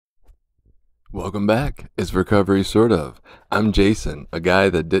Welcome back. It's Recovery Sort of. I'm Jason, a guy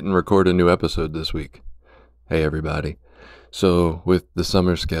that didn't record a new episode this week. Hey, everybody. So, with the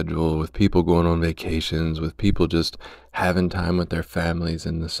summer schedule, with people going on vacations, with people just having time with their families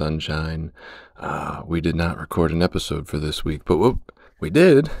in the sunshine, we did not record an episode for this week. But what we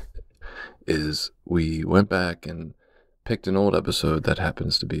did is we went back and picked an old episode that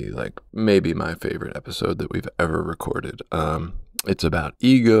happens to be like maybe my favorite episode that we've ever recorded. It's about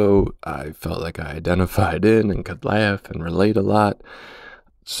ego. I felt like I identified in and could laugh and relate a lot.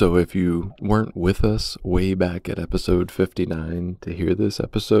 So if you weren't with us way back at episode 59 to hear this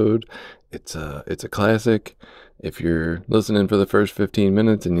episode, it's a classic. If you're listening for the first 15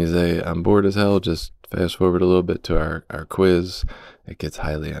 minutes and you say, I'm bored as hell, just fast forward a little bit to our quiz. It gets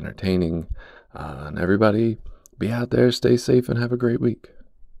highly entertaining. And everybody, be out there, stay safe, and have a great week.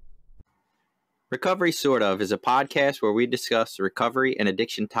 Recovery Sort of is a podcast where we discuss recovery and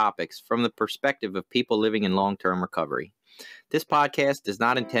addiction topics from the perspective of people living in long-term recovery. This podcast does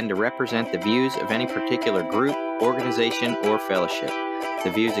not intend to represent the views of any particular group, organization, or fellowship.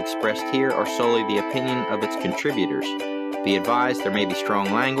 The views expressed here are solely the opinion of its contributors. Be advised there may be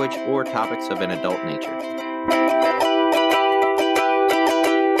strong language or topics of an adult nature.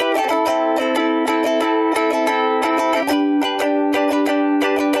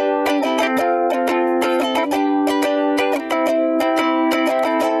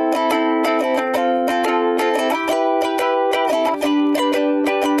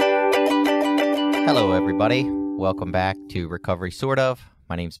 Hello, everybody. Welcome back to Recovery Sort of.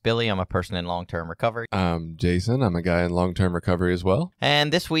 My name's Billy. I'm a person in long-term recovery. I'm Jason. I'm a guy in long-term recovery as well.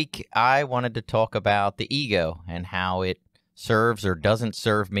 And this week, I wanted to talk about the ego and how it serves or doesn't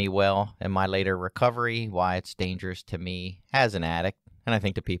serve me well in my later recovery, why it's dangerous to me as an addict, and I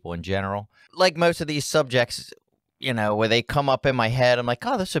think to people in general. Like most of these subjects, you know, where they come up in my head, I'm like,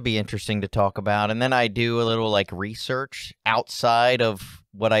 oh, this would be interesting to talk about. And then I do a little like research outside of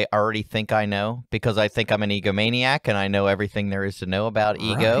what I already think I know, because I think I'm an egomaniac and I know everything there is to know about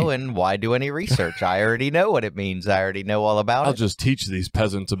ego. Right. And why do any research? I already know what it means. I already know all about I'll it. just teach these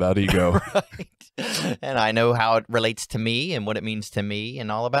peasants about ego. Right. And I know how it relates to me and what it means to me and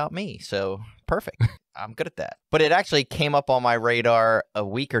all about me. So perfect. I'm good at that. But it actually came up on my radar a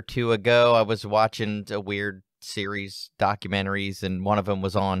week or two ago. I was watching a weird series, documentaries, and one of them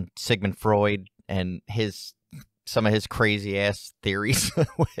was on Sigmund Freud and some of his crazy ass theories,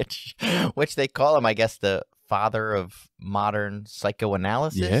 which they call him, I guess, the father of modern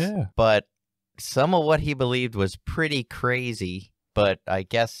psychoanalysis. Yeah. But some of what he believed was pretty crazy, but I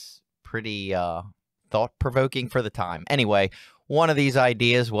guess pretty thought-provoking for the time. Anyway, one of these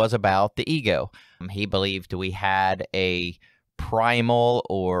ideas was about the ego. He believed we had a primal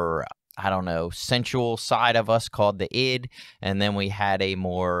or sensual side of us called the id, and then we had a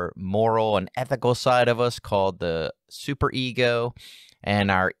more moral and ethical side of us called the superego,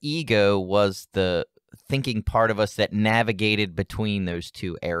 and our ego was the thinking part of us that navigated between those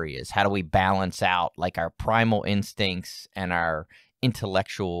two areas. How do we balance out like our primal instincts and our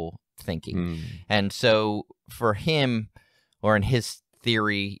intellectual thinking? And so for him, or in his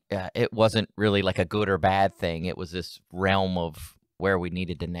theory, it wasn't really like a good or bad thing. It was this realm of where we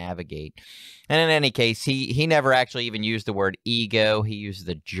needed to navigate. And in any case, he never actually even used the word ego. He used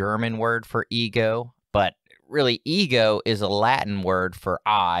the German word for ego, but really ego is a Latin word for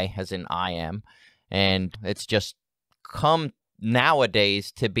I, as in I am. And it's just come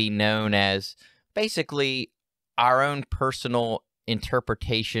nowadays to be known as basically our own personal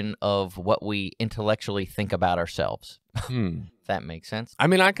interpretation of what we intellectually think about ourselves. If that makes sense. I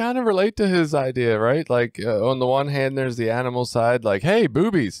mean, I kind of relate to his idea, right? Like, on the one hand, there's the animal side, like, hey,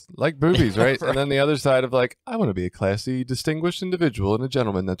 boobies, like boobies, right? Right. And then the other side of like, I want to be a classy, distinguished individual and a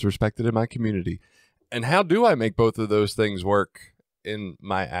gentleman that's respected in my community. And how do I make both of those things work in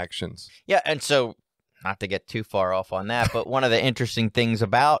my actions? Yeah, and so, not to get too far off on that, but one of the interesting things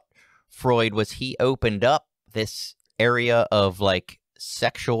about Freud was he opened up this area of like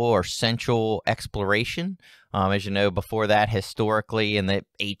sexual or sensual exploration. As you know, before that, historically in the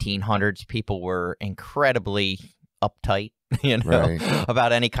 1800s, people were incredibly uptight, Right.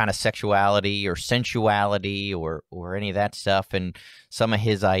 about any kind of sexuality or sensuality or any of that stuff. And some of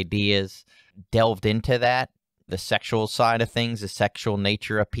his ideas delved into that, the sexual side of things, the sexual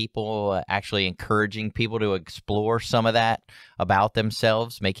nature of people, actually encouraging people to explore some of that about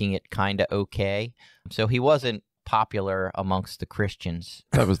themselves, making it kind of okay. So he wasn't popular amongst the Christians.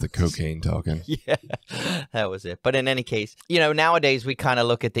 That was the cocaine talking. Yeah, that was it. But in any case, nowadays we kind of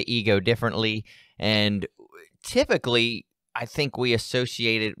look at the ego differently. And typically, I think we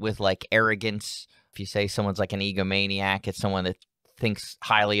associate it with like arrogance. If you say someone's like an egomaniac, it's someone that thinks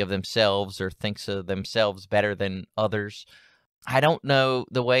highly of themselves or thinks of themselves better than others. I don't know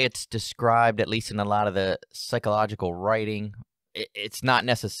the way it's described, at least in a lot of the psychological writing. It's not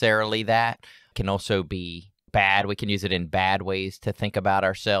necessarily that. It can also be bad. We can use it in bad ways to think about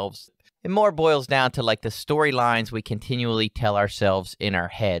ourselves. It more boils down to like the storylines we continually tell ourselves in our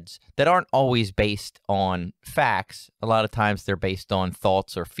heads that aren't always based on facts. A lot of times they're based on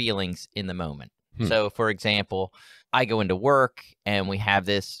thoughts or feelings in the moment. So, for example, I go into work and we have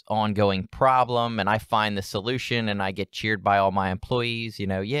this ongoing problem and I find the solution and I get cheered by all my employees.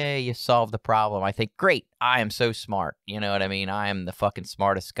 Yay, you solved the problem. I think, great, I am so smart. You know what I mean? I am the fucking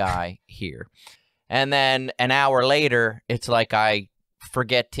smartest guy here. And then an hour later, it's like I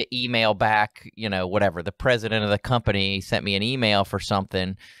forget to email back, whatever, the president of the company sent me an email for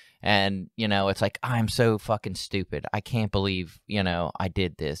something. And, it's like, I'm so fucking stupid. I can't believe, I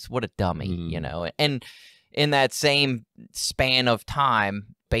did this. What a dummy, And in that same span of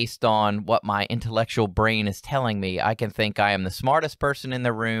time, based on what my intellectual brain is telling me, I can think I am the smartest person in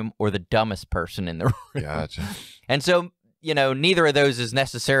the room or the dumbest person in the room. Gotcha. And so, neither of those is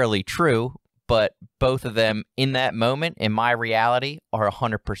necessarily true, but both of them in that moment, in my reality, are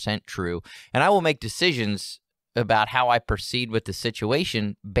 100% true. And I will make decisions about how I proceed with the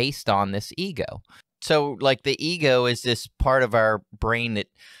situation based on this ego. So, like, the ego is this part of our brain that,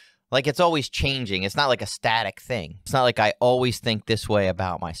 like, it's always changing. It's not like a static thing. It's not like I always think this way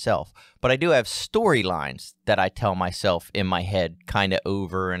about myself. But I do have storylines that I tell myself in my head kind of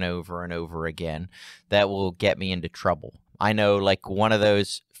over and over and over again that will get me into trouble. I know, like, one of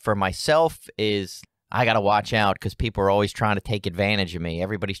those for myself is I got to watch out because people are always trying to take advantage of me.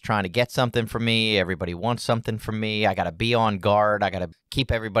 Everybody's trying to get something from me. Everybody wants something from me. I got to be on guard. I got to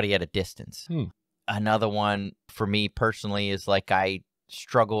keep everybody at a distance. Another one for me personally is like I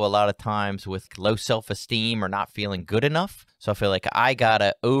struggle a lot of times with low self-esteem or not feeling good enough. So I feel like I got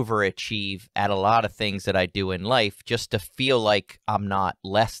to overachieve at a lot of things that I do in life just to feel like I'm not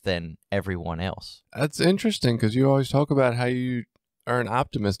less than everyone else. That's interesting because you always talk about how you are an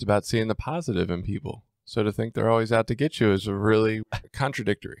optimist about seeing the positive in people. So to think they're always out to get you is really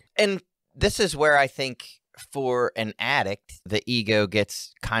contradictory. And this is where I think for an addict, the ego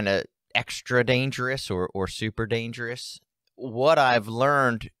gets kind of extra dangerous or super dangerous. What I've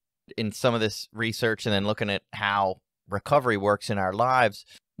learned in some of this research and then looking at how recovery works in our lives,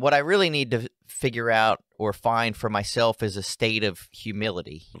 what I really need to figure out or find for myself is a state of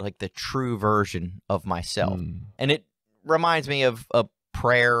humility, like the true version of myself. And it reminds me of a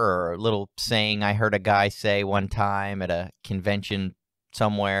prayer or a little saying I heard a guy say one time at a convention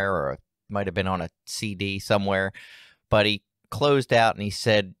somewhere, or it might have been on a CD somewhere, but he closed out and he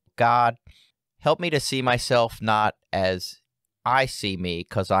said, God, help me to see myself not as I see me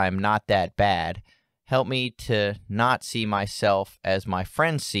because I'm not that bad. Help me to not see myself as my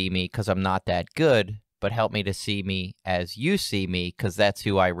friends see me because I'm not that good, but help me to see me as you see me because that's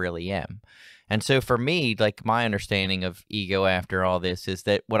who I really am. And so for me, like my understanding of ego after all this is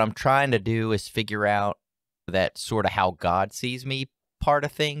that what I'm trying to do is figure out that sort of how God sees me part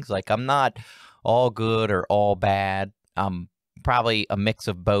of things. Like I'm not all good or all bad. I'm probably a mix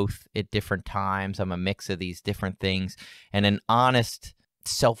of both at different times. I'm a mix of these different things. And an honest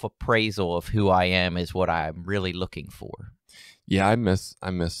self-appraisal of who I am is what I'm really looking for. Yeah, I miss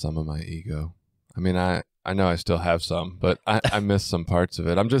some of my ego. I mean, I know I still have some, but I miss some parts of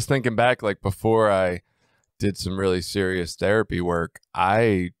it. I'm just thinking back, like before I did some really serious therapy work,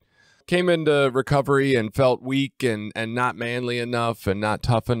 I came into recovery and felt weak and not manly enough and not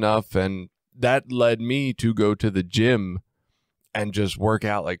tough enough. And that led me to go to the gym and just work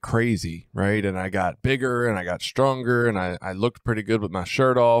out like crazy, right? And I got bigger and I got stronger and I looked pretty good with my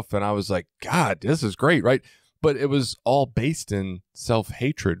shirt off. And I was like, God, this is great, right? But it was all based in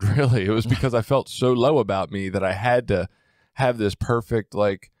self-hatred, really. It was because I felt so low about me that I had to have this perfect,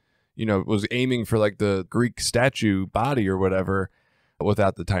 like, was aiming for like the Greek statue body or whatever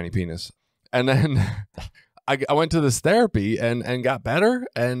without the tiny penis. And then I went to this therapy and got better.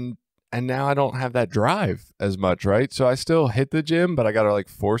 And now I don't have that drive as much, right? So I still hit the gym, but I got to like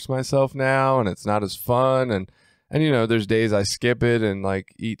force myself now and it's not as fun. And there's days I skip it and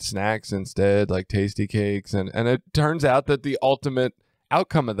like eat snacks instead, like tasty cakes. And it turns out that the ultimate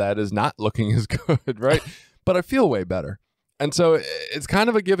outcome of that is not looking as good, right? But I feel way better. And so it's kind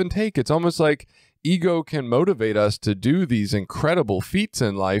of a give and take. It's almost like ego can motivate us to do these incredible feats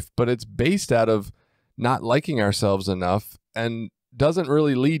in life, but it's based out of not liking ourselves enough and doesn't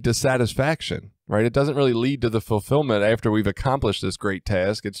really lead to satisfaction, right? It doesn't really lead to the fulfillment after we've accomplished this great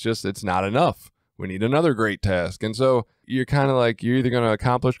task. It's not enough. We need another great task. And so you're kind of like, you're either going to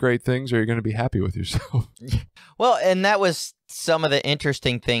accomplish great things or you're going to be happy with yourself. Well, and that was some of the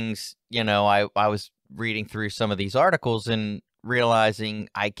interesting things, I was reading through some of these articles and realizing,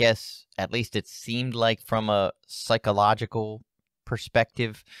 I guess, at least it seemed like from a psychological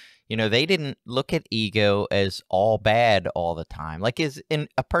perspective, they didn't look at ego as all bad all the time. Like, is in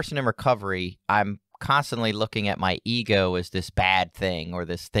a person in recovery, I'm constantly looking at my ego as this bad thing or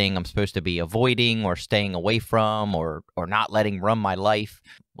this thing I'm supposed to be avoiding or staying away from or not letting run my life.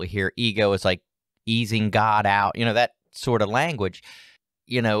 We hear ego as like easing God out, that sort of language.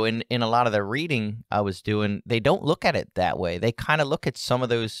 In a lot of the reading I was doing, they don't look at it that way. They kind of look at some of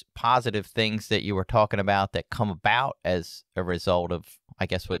those positive things that you were talking about that come about as a result of, I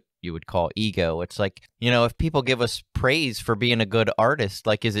guess, what you would call ego. It's like, if people give us praise for being a good artist,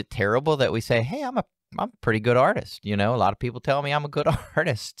 like, is it terrible that we say, hey, I'm a pretty good artist? A lot of people tell me I'm a good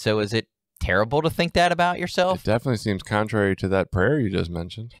artist. So is it terrible to think that about yourself? It definitely seems contrary to that prayer you just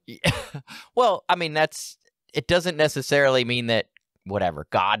mentioned. Well, I mean, it doesn't necessarily mean that whatever,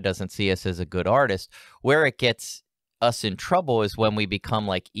 God doesn't see us as a good artist. Where it gets us in trouble is when we become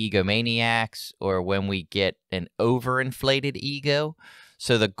like egomaniacs or when we get an overinflated ego.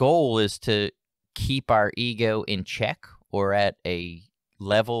 So the goal is to keep our ego in check or at a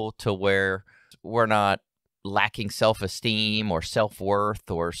level to where we're not lacking self-esteem or self-worth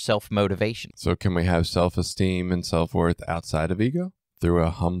or self-motivation. So can we have self-esteem and self-worth outside of ego through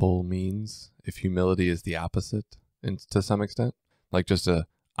a humble means, if humility is the opposite to some extent? Like just a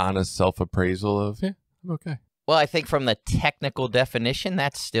honest self-appraisal of, yeah, I'm okay. Well, I think from the technical definition,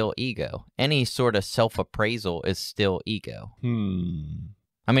 that's still ego. Any sort of self-appraisal is still ego.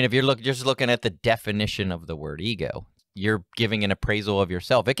 I mean, if you're just looking at the definition of the word ego, you're giving an appraisal of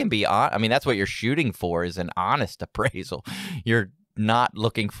yourself. It can be, that's what you're shooting for, is an honest appraisal. You're not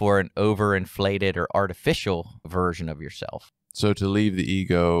looking for an overinflated or artificial version of yourself. So to leave the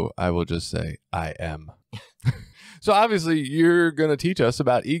ego, I will just say, I am. So obviously you're going to teach us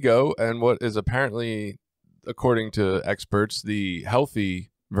about ego and what is apparently, according to experts, the healthy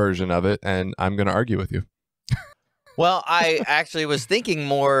version of it, and I'm going to argue with you. Well, I actually was thinking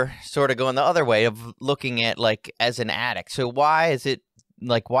more sort of going the other way of looking at like as an addict. So why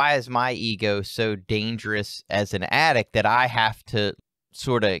is my ego so dangerous as an addict that I have to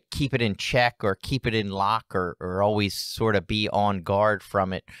sort of keep it in check or keep it in lock or always sort of be on guard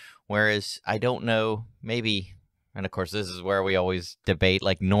from it? Whereas I don't know, maybe, and of course this is where we always debate,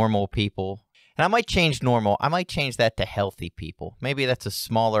 like normal people. And I might change normal. I might change that to healthy people. Maybe that's a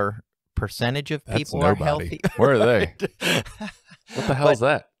smaller percentage of people are healthy. Where are they? What the hell is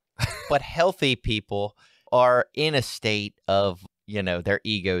that? But healthy people are in a state of, their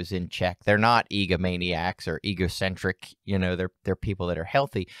ego's in check. They're not egomaniacs or egocentric. They're people that are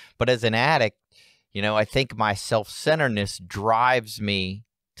healthy. But as an addict, I think my self-centeredness drives me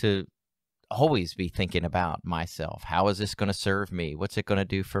to always be thinking about myself. How is this going to serve me? What's it going to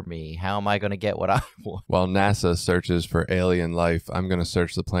do for me? How am I going to get what I want? While NASA searches for alien life, I'm going to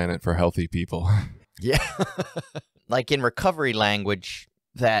search the planet for healthy people. Yeah. Like in recovery language,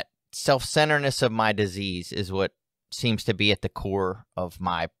 that self-centeredness of my disease is what seems to be at the core of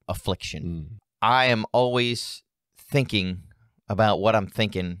my affliction. I am always thinking about what I'm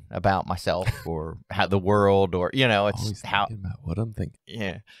thinking about myself or how the world or, it's always how thinking about what I'm thinking.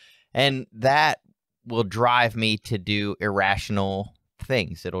 Yeah. And that will drive me to do irrational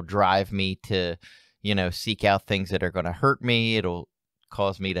things. It'll drive me to, seek out things that are going to hurt me. It'll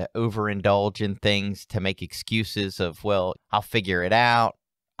cause me to overindulge in things, to make excuses of, well, I'll figure it out.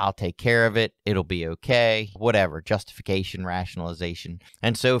 I'll take care of it. It'll be okay. Whatever. Justification, rationalization.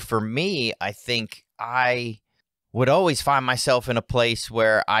 And so for me, I think I would always find myself in a place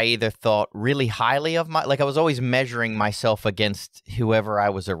where I either thought really highly of I was always measuring myself against whoever I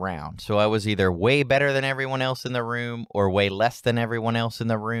was around. So I was either way better than everyone else in the room or way less than everyone else in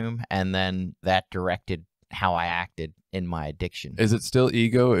the room. And then that directed how I acted in my addiction. Is it still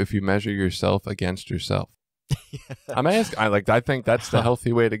ego if you measure yourself against yourself? I'm asking. I think that's the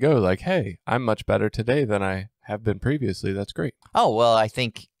healthy way to go. Like, hey, I'm much better today than I have been previously. That's great. Oh, well,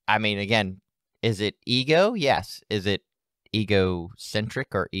 again, is it ego? Yes. Is it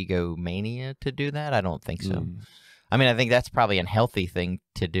egocentric or egomania to do that? I don't think so. I think that's probably a healthy thing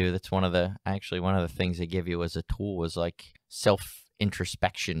to do. That's one of the things they give you as a tool is like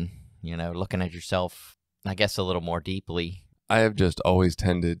self-introspection, looking at yourself, I guess, a little more deeply. I have just always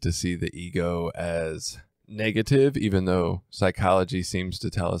tended to see the ego as negative, even though psychology seems to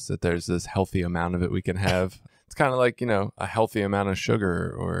tell us that there's this healthy amount of it we can have. It's kind of like, a healthy amount of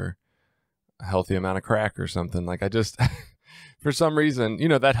sugar or a healthy amount of crack or something. Like I just, for some reason,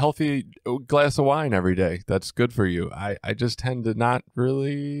 that healthy glass of wine every day, that's good for you. I just tend to not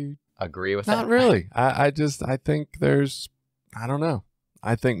really agree with that. Not really. I think there's I don't know.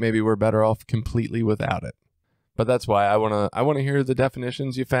 I think maybe we're better off completely without it. But that's why I want to hear the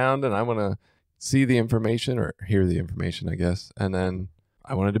definitions you found, and I want to see the information or hear the information, I guess, and then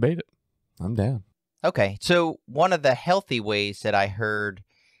I want to debate it. I'm down. Okay, so one of the healthy ways that I heard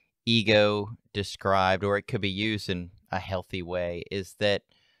ego described, or it could be used in a healthy way, is that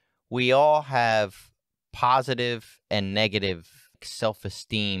we all have positive and negative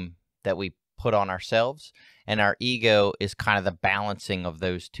self-esteem that we put on ourselves, and our ego is kind of the balancing of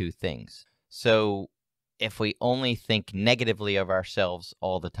those two things. So if we only think negatively of ourselves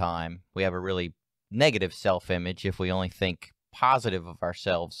all the time, we have a really negative self-image. If we only think positive of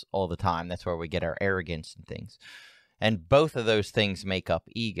ourselves all the time, that's where we get our arrogance and things. And both of those things make up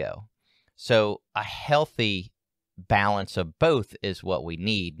ego. So a healthy balance of both is what we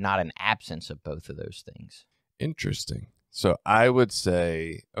need, not an absence of both of those things. Interesting. So I would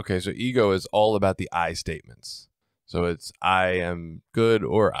say, okay, so ego is all about the I statements. So it's I am good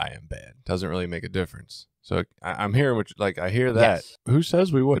or I am bad. Doesn't really make a difference. So I'm hearing what, like, I hear that. Yes. Who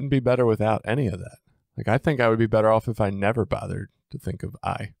says we wouldn't be better without any of that? Like, I think I would be better off if I never bothered to think of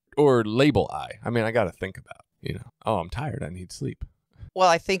I or label I. I mean, I got to think about, oh, I'm tired. I need sleep. Well,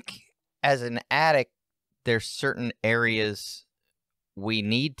 I think as an addict, there's certain areas we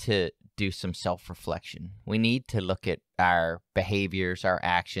need to do some self-reflection. We need to look at our behaviors, our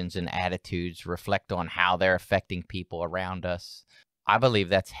actions and attitudes, reflect on how they're affecting people around us. I believe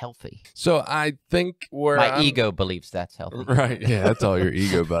that's healthy. So I think My ego believes that's healthy. Right. Yeah, that's all your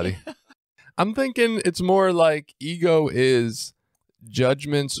ego, buddy. I'm thinking it's more like ego is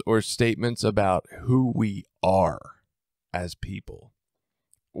judgments or statements about who we are as people.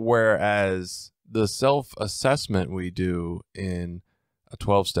 Whereas the self-assessment we do in a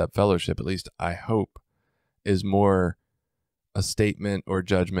 12-step fellowship, at least I hope, is more a statement or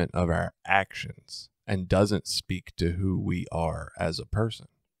judgment of our actions and doesn't speak to who we are as a person.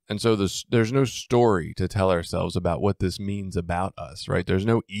 And so there's no story to tell ourselves about what this means about us, right? There's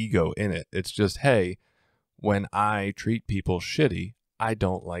no ego in it. It's just, hey, when I treat people shitty, I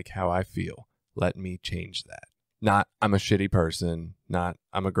don't like how I feel. Let me change that. Not I'm a shitty person, not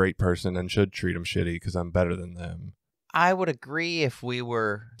I'm a great person and should treat them shitty because I'm better than them. I would agree if we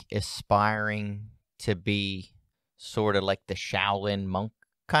were aspiring to be sort of like the Shaolin monk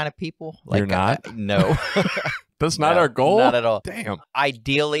kind of people. Like, You're not? No. That's not our goal? Not at all. Damn.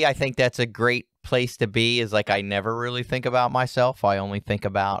 Ideally, I think that's a great place to be, is like I never really think about myself. I only think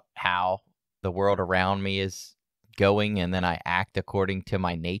about how the world around me is going, and then I act according to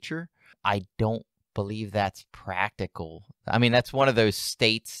my nature. I don't believe that's practical. I mean, that's one of those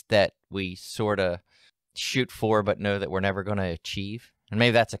states that we sort of shoot for but know that we're never going to achieve. And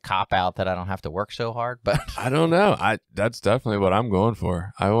maybe that's a cop-out that I don't have to work so hard, but I don't know. That's definitely what I'm going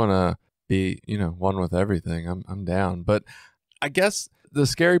for. I want to be, one with everything. I'm down. But I guess the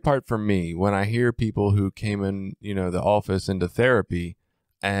scary part for me when I hear people who came in, the office into therapy,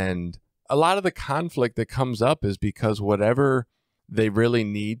 and a lot of the conflict that comes up is because whatever they really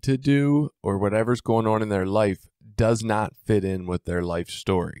need to do or whatever's going on in their life does not fit in with their life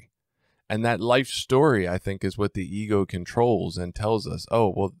story. And that life story, I think, is what the ego controls and tells us,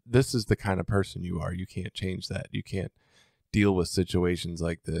 oh, well, this is the kind of person you are. You can't change that. You can't deal with situations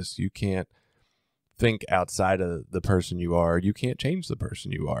like this. You can't think outside of the person you are. You can't change the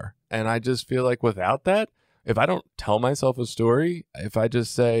person you are. And I just feel like without that, if I don't tell myself a story, if I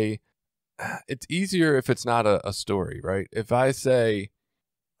just say, it's easier if it's not a story, right? If I say,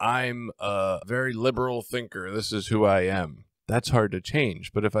 I'm a very liberal thinker, this is who I am, that's hard to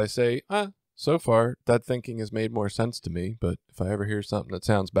change. But if I say, so far, that thinking has made more sense to me, but if I ever hear something that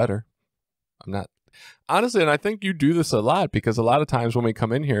sounds better, I'm not. Honestly, and I think you do this a lot, because a lot of times when we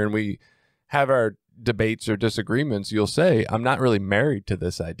come in here and we have our debates or disagreements, you'll say, I'm not really married to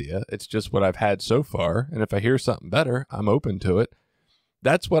this idea. It's just what I've had so far. And if I hear something better, I'm open to it.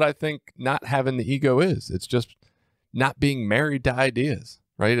 That's what I think not having the ego is. It's just not being married to ideas,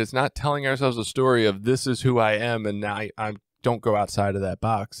 right? It's not telling ourselves a story of this is who I am and now I don't go outside of that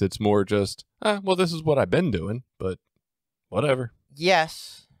box. It's more just, well, this is what I've been doing, but whatever.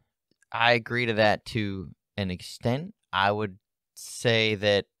 yes, I agree to that to an extent. I would say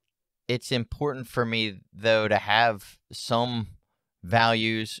that it's important for me, though, to have some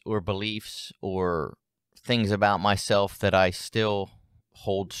values or beliefs or things about myself that I still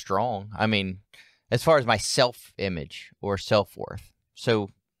hold strong. I mean, as far as my self-image or self-worth. So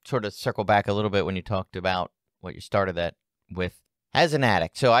sort of circle back a little bit when you talked about what you started that with as an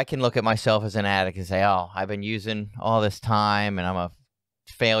addict. So I can look at myself as an addict and say, oh, I've been using all this time and I'm a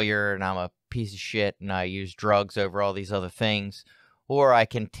failure and I'm a piece of shit and I use drugs over all these other things. Or I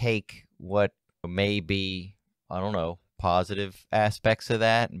can take what may be, I don't know, positive aspects of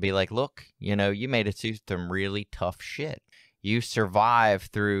that and be like, look, you know, you made it through some really tough shit. You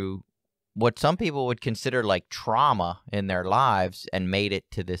survived through what some people would consider like trauma in their lives and made it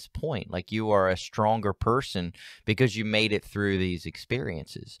to this point. Like, you are a stronger person because you made it through these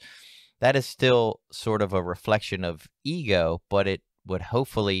experiences. That is still sort of a reflection of ego, but it would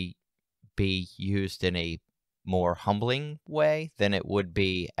hopefully be used in a more humbling way than it would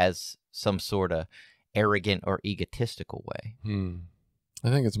be as some sort of arrogant or egotistical way. I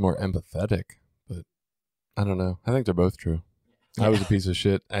think it's more empathetic, but I don't know. I think they're both true. I was a piece of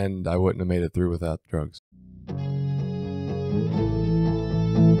shit, and I wouldn't have made it through without drugs.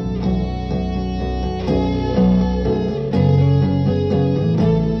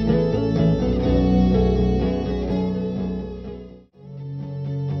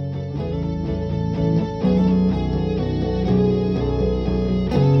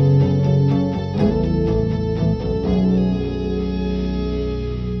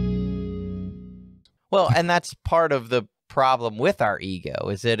 Well, and that's part of the problem with our ego,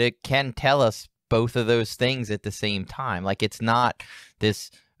 is that it can tell us both of those things at the same time. Like, it's not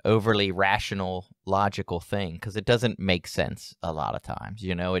this overly rational, logical thing, because it doesn't make sense a lot of times.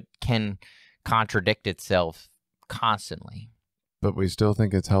 You know, it can contradict itself constantly. But we still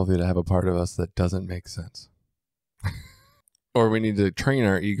think it's healthy to have a part of us that doesn't make sense. Or we need to train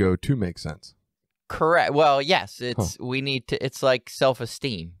our ego to make sense. Correct. Well, yes, we need to, it's like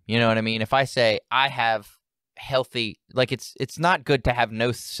self-esteem. You know what I mean? If I say I have healthy, like, it's not good to have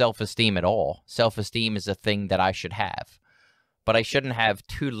no self-esteem at all. Self-esteem is a thing that I should have, but I shouldn't have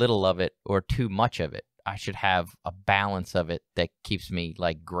too little of it or too much of it. I should have a balance of it that keeps me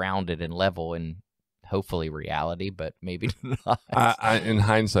like grounded and level in hopefully reality, but maybe not. In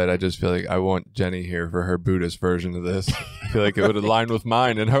hindsight, I just feel like I want Jenny here for her Buddhist version of this. I feel like it would align with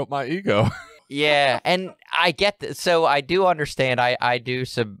mine and help my ego. Yeah, and I get that. So I do understand. I do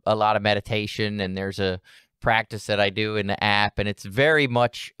a lot of meditation, and there's a practice that I do in the app, and it's very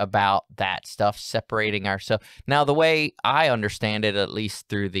much about that stuff, separating ourselves. Now, the way I understand it, at least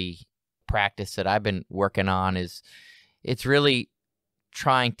through the practice that I've been working on, is it's really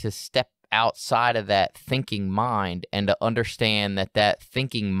trying to step outside of that thinking mind and to understand that that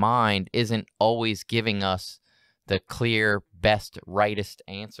thinking mind isn't always giving us the clear, best, rightest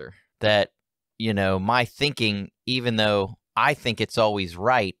answer. That, you know, my thinking, even though I think it's always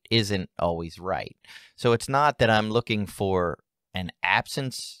right, isn't always right. So it's not that I'm looking for an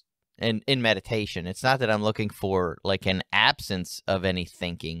absence in meditation. It's not that I'm looking for like an absence of any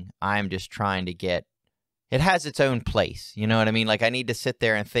thinking. I'm just trying to get, it has its own place. You know what I mean? Like, I need to sit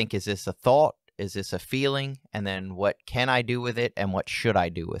there and think, is this a thought? Is this a feeling? And then what can I do with it? And what should I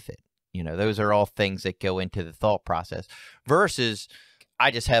do with it? You know, those are all things that go into the thought process versus I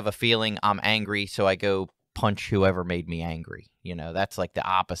just have a feeling I'm angry, so I go punch whoever made me angry. You know, that's like the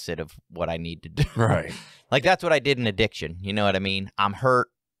opposite of what I need to do. Right. Like, that's what I did in addiction. You know what I mean? I'm hurt.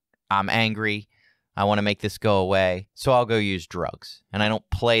 I'm angry. I want to make this go away. So I'll go use drugs. And I don't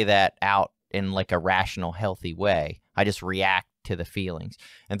play that out in like a rational, healthy way. I just react to the feelings.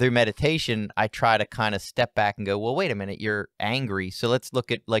 And through meditation, I try to kind of step back and go, well, wait a minute, you're angry. So let's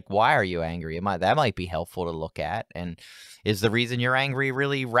look at, like, why are you angry? That might be helpful to look at. And is the reason you're angry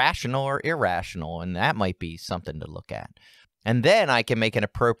really rational or irrational? And that might be something to look at. And then I can make an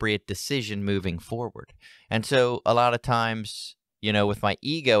appropriate decision moving forward. And so a lot of times, you know, with my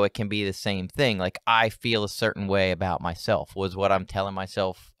ego, it can be the same thing. Like, I feel a certain way about myself. Was what I'm telling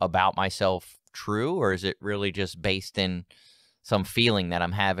myself about myself true? Or is it really just based in some feeling that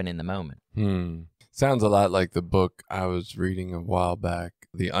I'm having in the moment? Sounds a lot like the book I was reading a while back,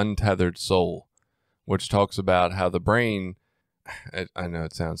 The Untethered Soul, which talks about how the brain, I know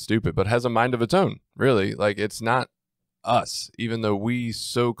it sounds stupid, but has a mind of its own, really. Like, it's not us, even though we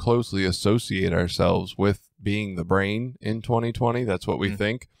so closely associate ourselves with being the brain in 2020. That's what we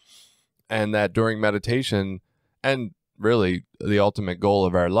think. And that during meditation, and really the ultimate goal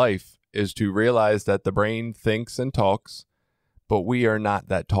of our life, is to realize that the brain thinks and talks, but we are not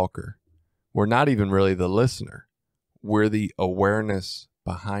that talker. We're not even really the listener. We're the awareness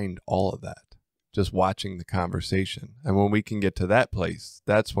behind all of that, just watching the conversation. And when we can get to that place,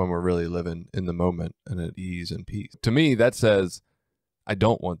 that's when we're really living in the moment and at ease and peace. To me, that says, I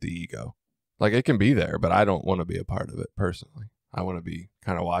don't want the ego. Like, it can be there, but I don't want to be a part of it personally. I want to be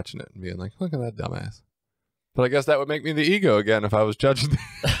kind of watching it and being like, look at that dumbass. But I guess that would make me the ego again if I was judging.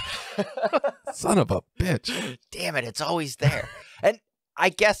 Son of a bitch. Damn it, it's always there. And I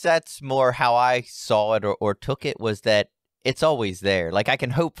guess that's more how I saw it or took it, was that it's always there. Like, I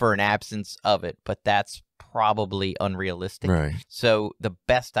can hope for an absence of it, but that's probably unrealistic. Right. So the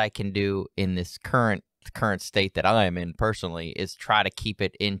best I can do in this current the current state that I am in personally is try to keep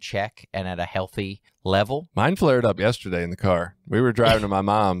it in check and at a healthy level. Mine flared up yesterday in the car. We were driving to my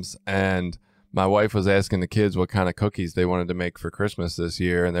mom's, and my wife was asking the kids what kind of cookies they wanted to make for Christmas this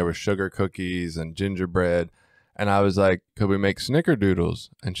year, and there were sugar cookies and gingerbread. And I was like, could we make snickerdoodles?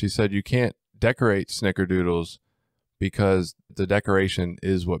 And she said, you can't decorate snickerdoodles because the decoration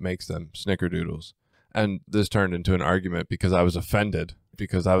is what makes them snickerdoodles. And this turned into an argument because I was offended,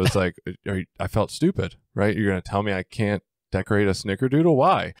 because I was like, I felt stupid, right? You're going to tell me I can't decorate a snickerdoodle?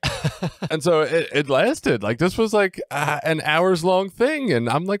 Why? And so it lasted. Like, this was like an hours long thing. And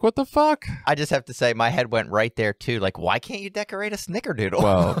I'm like, what the fuck? I just have to say, my head went right there too. Like, why can't you decorate a snickerdoodle?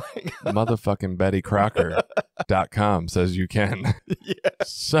 Well, motherfucking BettyCrocker.com says you can. Yeah.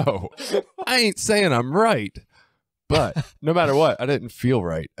 So I ain't saying I'm right. But no matter what, I didn't feel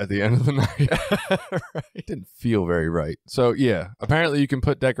right at the end of the night. Right. It didn't feel very right. So, yeah, apparently you can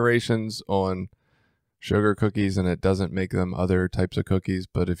put decorations on sugar cookies and it doesn't make them other types of cookies.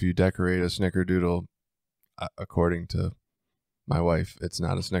 But if you decorate a snickerdoodle, according to my wife, it's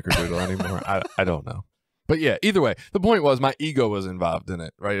not a snickerdoodle anymore. I don't know. But, yeah, either way, the point was my ego was involved in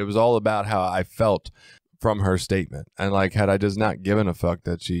it, right? It was all about how I felt from her statement. And, like, had I just not given a fuck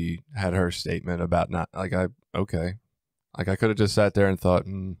that she had her statement about not, like, okay. Like, I could have just sat there and thought,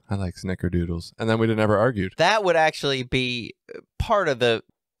 I like snickerdoodles. And then we'd have never argued. That would actually be part of the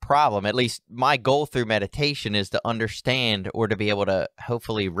problem. At least my goal through meditation is to understand, or to be able to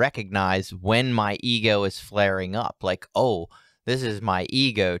hopefully recognize when my ego is flaring up. Like, oh, this is my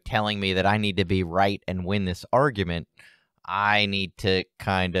ego telling me that I need to be right and win this argument. I need to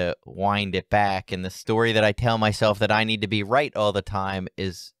kind of wind it back. And the story that I tell myself that I need to be right all the time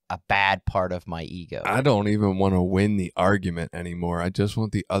is a bad part of my ego. I don't even want to win the argument anymore. I just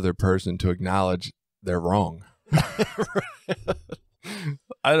want the other person to acknowledge they're wrong.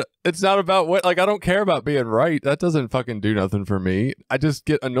 It's not about what, like, I don't care about being right. That doesn't fucking do nothing for me. I just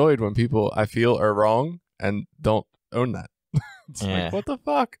get annoyed when people I feel are wrong and don't own that. It's like, what the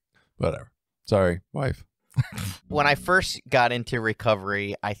fuck? Whatever. Sorry, wife. When I first got into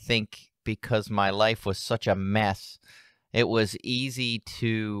recovery, I think because my life was such a mess, it was easy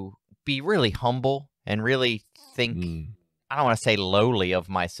to be really humble and really think, I don't want to say lowly of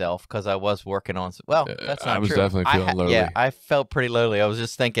myself, because I was working on, well, that's not true. I was definitely feeling lowly. Yeah, I felt pretty lowly. I was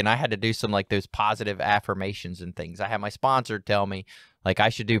just thinking I had to do some, like, those positive affirmations and things. I had my sponsor tell me, like, I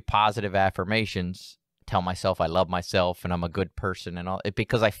should do positive affirmations, tell myself I love myself and I'm a good person and all,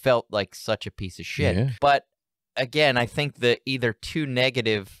 because I felt like such a piece of shit. Yeah. But again, I think the either too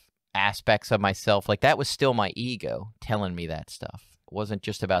negative aspects of myself, like, that was still my ego telling me that stuff. It wasn't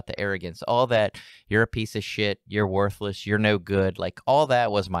just about the arrogance. All that, you're a piece of shit, you're worthless, you're no good, like, all that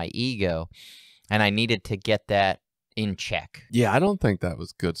was my ego, and I needed to get that in check. Yeah, I don't think that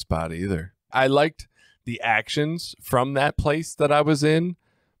was a good spot either. I liked the actions from that place that I was in,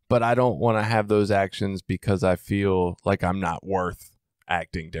 but I don't want to have those actions because I feel like I'm not worth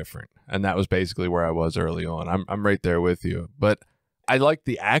acting different. And that was basically where I was early on. I'm right there with you. But I like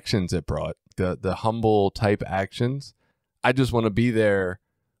the actions it brought, the humble type actions. I just want to be there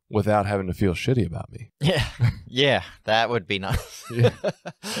without having to feel shitty about me. Yeah, yeah, that would be nice. Yeah.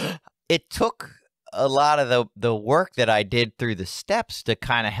 It took a lot of the work that I did through the steps to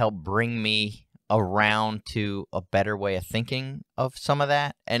kind of help bring me around to a better way of thinking of some of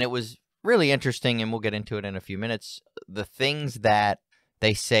that. And it was really interesting, and we'll get into it in a few minutes. The things that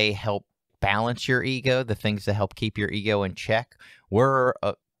they say help balance your ego, the things that help keep your ego in check, were,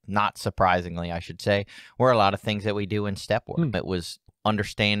 not surprisingly, I should say, were a lot of things that we do in step work. It was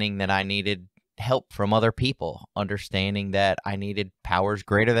understanding that I needed help from other people, understanding that I needed powers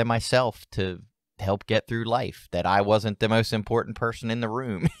greater than myself to help get through life, that I wasn't the most important person in the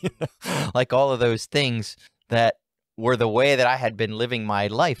room. Like, all of those things that were the way that I had been living my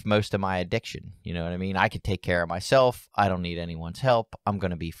life most of my addiction. You know what I mean? I could take care of myself. I don't need anyone's help. I'm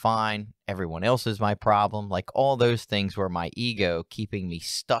going to be fine. Everyone else is my problem. Like, all those things were my ego keeping me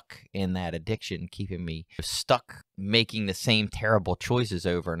stuck in that addiction, keeping me stuck making the same terrible choices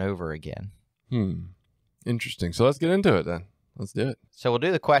over and over again. Interesting. So let's get into it then. Let's do it. So we'll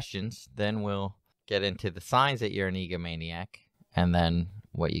do the questions, then we'll get into the signs that you're an egomaniac, and then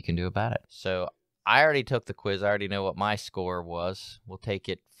what you can do about it. So I already took the quiz. I already know what my score was. We'll take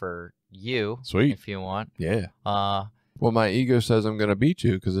it for you. Sweet. If you want. Yeah. Well, my ego says I'm going to beat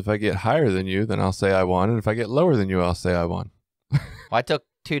you, because if I get higher than you, then I'll say I won. And if I get lower than you, I'll say I won. Well, I took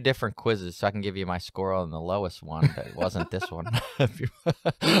 2 different quizzes, so I can give you my score on the lowest one. That wasn't this one.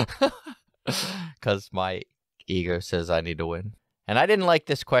 Because my ego says I need to win. And I didn't like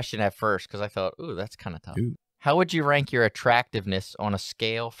this question at first, because I thought, ooh, that's kind of tough. Ooh. How would you rank your attractiveness on a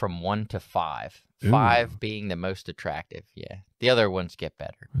scale from 1 to 5? 5 being the most attractive. Yeah. The other ones get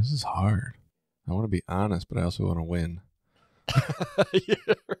better. This is hard. I want to be honest, but I also want to win.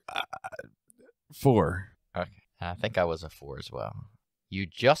 4. Okay. I think I was a 4 as well. You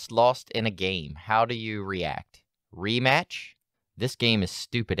just lost in a game. How do you react? Rematch? This game is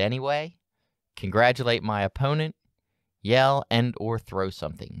stupid anyway. Congratulate my opponent. Yell and or throw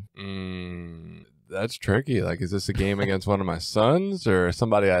something. That's tricky. Like, is this a game against one of my sons or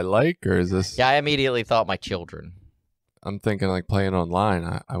somebody I like, or is this? Yeah, I immediately thought my children. I'm thinking like playing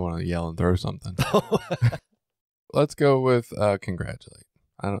online. I want to yell and throw something. Let's go with congratulate.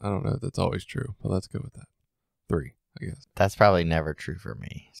 I don't know if that's always true, but let's go with that. 3, I guess. That's probably never true for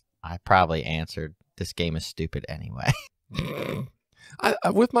me. I probably answered, this game is stupid anyway. I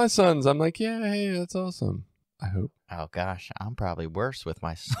with my sons, I'm like, yeah, hey, that's awesome. I hope. Oh, gosh, I'm probably worse with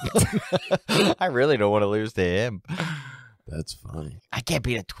my son. I really don't want to lose to him. That's funny. I can't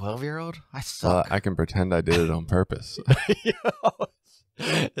beat a 12-year-old? I suck. I can pretend I did it on purpose.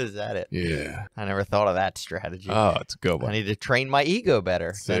 Is that it? Yeah. I never thought of that strategy. Oh, it's a good one. I need to train my ego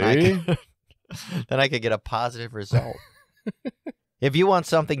better. See? Then I could get a positive result. If you want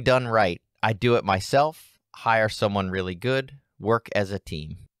something done right, I do it myself, hire someone really good, work as a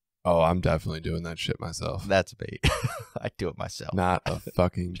team. Oh, I'm definitely doing that shit myself. That's me. I do it myself. Not a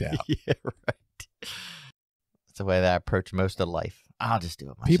fucking doubt. Yeah, right. That's the way that I approach most of life. I'll just do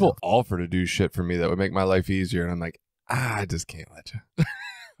it myself. People offer to do shit for me that would make my life easier, and I'm like, I just can't let you.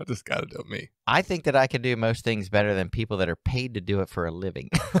 I just got to do it me. I think that I can do most things better than people that are paid to do it for a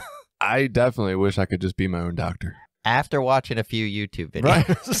living. I definitely wish I could just be my own doctor. After watching a few YouTube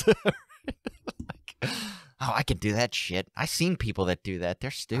videos. Right. Like, oh, I can do that shit. I've seen people that do that. They're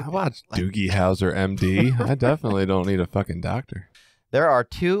stupid. I watched Doogie Howser, MD. I definitely don't need a fucking doctor. There are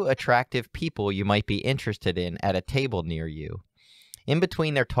 2 attractive people you might be interested in at a table near you. In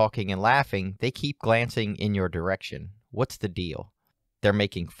between their talking and laughing, they keep glancing in your direction. What's the deal? They're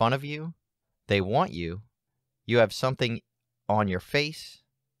making fun of you? They want you? You have something on your face?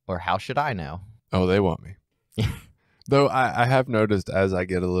 Or how should I know? Oh, they want me. Though I have noticed as I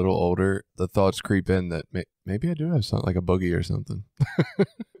get a little older, the thoughts creep in that maybe I do have something like a boogie or something.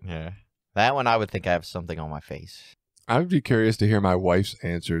 Yeah. That one I would think I have something on my face. I would be curious to hear my wife's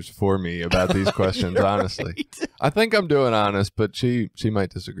answers for me about these questions, honestly. Right. I think I'm doing honest, but she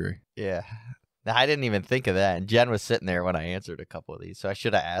might disagree. Yeah. I didn't even think of that. And Jen was sitting there when I answered a couple of these, so I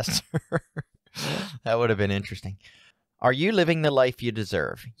should have asked her. That would have been interesting. Are you living the life you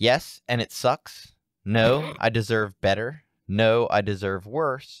deserve? Yes, and it sucks. No, I deserve better. No, I deserve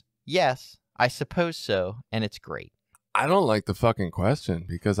worse. Yes, I suppose so, and it's great. I don't like the fucking question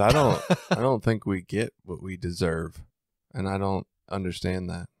because I don't think we get what we deserve, and I don't understand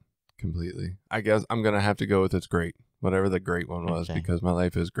that completely. I guess I'm gonna have to go with it's great, whatever the great one was, Okay. because my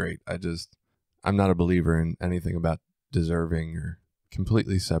life is great. I'm not a believer in anything about deserving or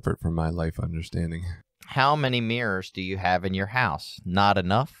completely separate from my life understanding. How many mirrors do you have in your house? Not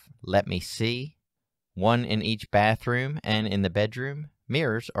enough. Let me see. 1 in each bathroom and in the bedroom.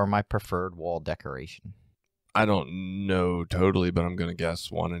 Mirrors are my preferred wall decoration. I don't know totally, but I'm going to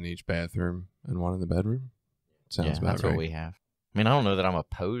guess 1 in each bathroom and 1 in the bedroom. Sounds about that's right. what we have. I mean, I don't know that I'm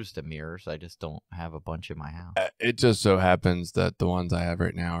opposed to mirrors. I just don't have a bunch in my house. It just so happens that the ones I have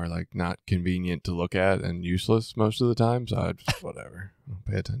right now are like not convenient to look at and useless most of the time. So I just, whatever. I don't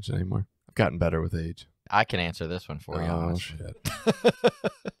pay attention anymore. I've gotten better with age. I can answer this one for you. Oh, shit.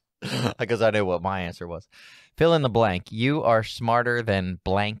 Because I know what my answer was. Fill in the blank. You are smarter than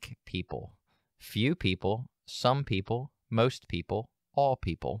blank people. Few people, some people, most people, all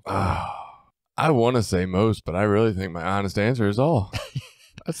people. I want to say most, but I really think my honest answer is all.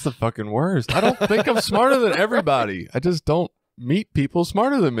 That's the fucking worst. I don't think I'm smarter than everybody. I just don't meet people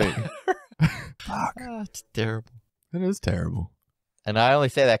smarter than me. Fuck. Oh, it's terrible. It is terrible. And I only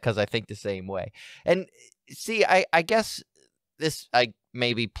say that because I think the same way. And see, I guess this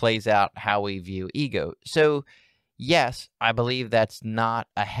maybe plays out how we view ego. So, yes, I believe that's not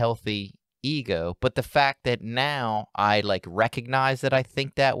a healthy ego, but the fact that now I recognize that I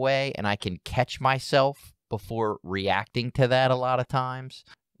think that way and I can catch myself before reacting to that a lot of times,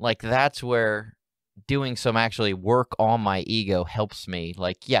 that's where doing some actually work on my ego helps me.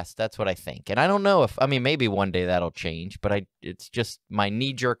 Yes, that's what I think. And I don't know maybe one day that'll change, but it's just my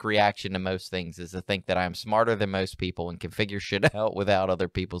knee-jerk reaction to most things is to think that I'm smarter than most people and can figure shit out without other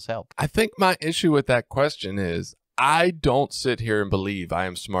people's help. I think my issue with that question is I don't sit here and believe I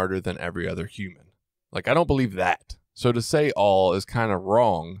am smarter than every other human. I don't believe that. So to say all is kind of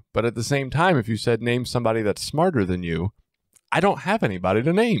wrong. But at the same time, if you said name somebody that's smarter than you, I don't have anybody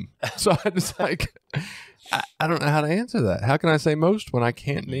to name. So I'm just I don't know how to answer that. How can I say most when I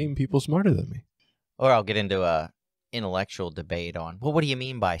can't name people smarter than me? Or I'll get into a intellectual debate on, well, what do you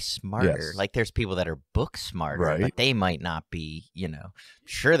mean by smarter? Yes. Like there's people that are book smarter, Right. but they might not be,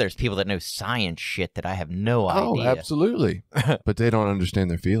 sure there's people that know science shit that I have no Oh, idea. absolutely. But they don't understand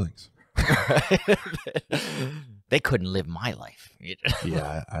their feelings. They couldn't live my life.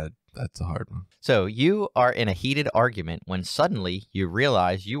 Yeah, that's a hard one. So you are in a heated argument when suddenly you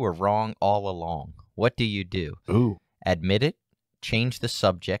realize you were wrong all along. What do you do? Ooh. Admit it, change the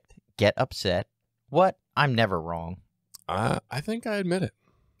subject, get upset. What? I'm never wrong. I think I admit it.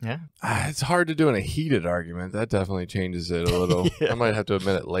 Yeah. It's hard to do in a heated argument. That definitely changes it a little. Yeah. I might have to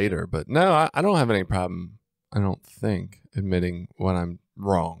admit it later. But no, I don't have any problem, I don't think, admitting when I'm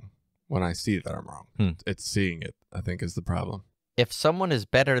wrong, when I see that I'm wrong. It's seeing it, I think, is the problem. If someone is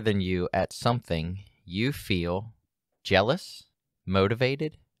better than you at something, you feel jealous,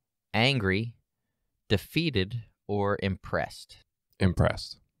 motivated, angry, defeated, or impressed.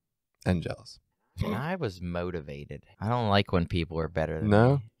 Impressed and jealous. I was motivated. I don't like when people are better than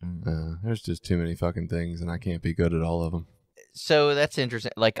No? me. There's just too many fucking things, and I can't be good at all of them. So that's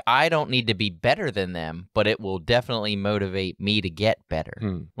interesting. Like, I don't need to be better than them, but it will definitely motivate me to get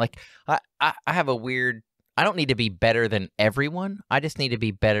better. Like, I have a weird... I don't need to be better than everyone. I just need to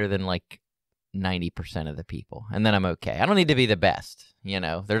be better than, like, 90% of the people, and then I'm okay. I don't need to be the best,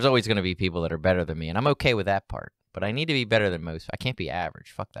 There's always going to be people that are better than me, and I'm okay with that part. But I need to be better than most. I can't be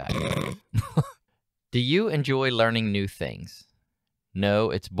average. Fuck that. Do you enjoy learning new things?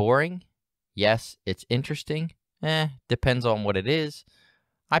 No, it's boring. Yes, it's interesting. Depends on what it is.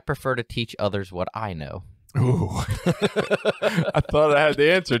 I prefer to teach others what I know. Ooh. I thought I had the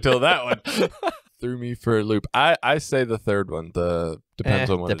answer till that one. Threw me for a loop. I say the third one. The depends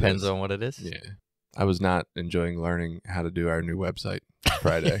on what it is. Depends on what it is. Yeah. I was not enjoying learning how to do our new website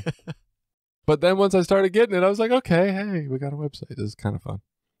Friday. But then once I started getting it, I was like, okay, hey, we got a website. This is kind of fun.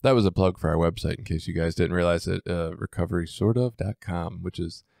 That was a plug for our website, in case you guys didn't realize it, recoverysortof.com, which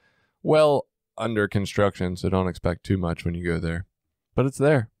is well under construction, so don't expect too much when you go there. But it's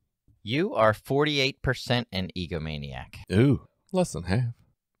there. You are 48% an egomaniac. Ooh, less than half.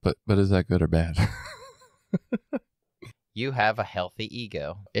 But is that good or bad? You have a healthy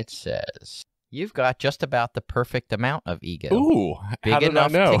ego. It says you've got just about the perfect amount of ego. Ooh, big how did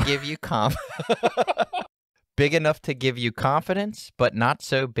enough I know? to give you big enough to give you confidence, but not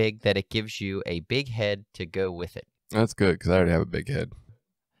so big that it gives you a big head to go with it. That's good, because I already have a big head.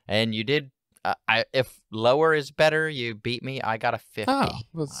 And you did. If lower is better, you beat me. I got a 50. Oh,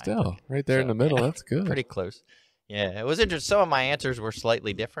 but still, right there in the middle. That's good. Pretty close. Yeah, it was interesting. Some of my answers were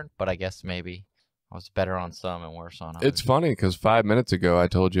slightly different, but I guess maybe I was better on some and worse on others. It's funny, because 5 minutes ago, I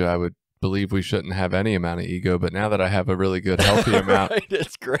told you I would believe we shouldn't have any amount of ego, but now that I have a really good, healthy amount. Right,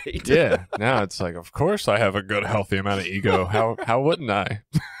 it's great. Yeah, now it's like, of course I have a good, healthy amount of ego. How wouldn't I?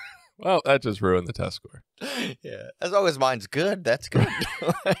 Well, that just ruined the test score. Yeah, as long as mine's good, that's good.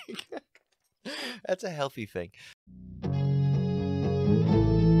 That's a healthy thing.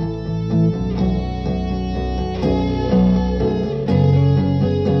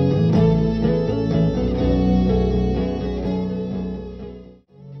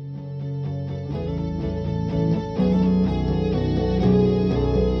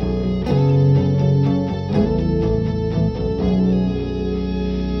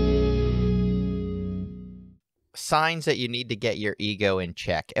 Signs that you need to get your ego in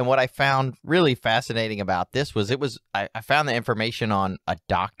check. And what I found really fascinating about this was I found the information on a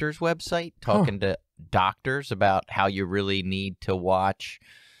doctor's website talking to doctors about how you really need to watch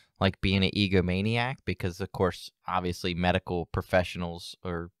like being an egomaniac, because of course obviously medical professionals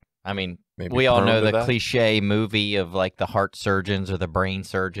Maybe we all prone know to the that. cliche movie of like the heart surgeons or the brain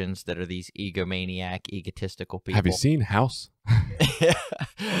surgeons that are these egomaniac, egotistical people. Have you seen House?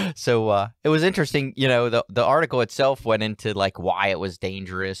 So it was interesting, the article itself went into like why it was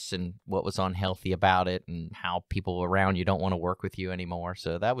dangerous and what was unhealthy about it and how people around you don't want to work with you anymore.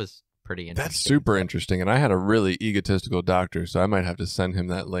 So that was pretty interesting. That's super interesting. And I had a really egotistical doctor, so I might have to send him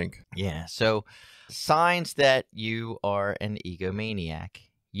that link. Yeah. So signs that you are an egomaniac.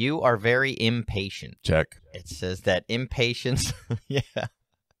 You are very impatient. Check. It says that impatience, yeah.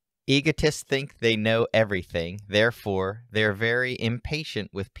 Egotists think they know everything. Therefore, they're very impatient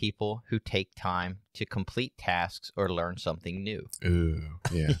with people who take time to complete tasks or learn something new. Ooh,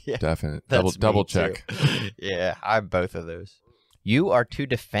 yeah, Yeah, definite. That's Double me, too. check. Yeah, I'm both of those. You are too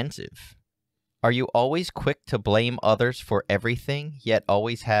defensive. Are you always quick to blame others for everything, yet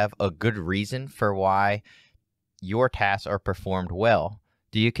always have a good reason for why your tasks are performed well?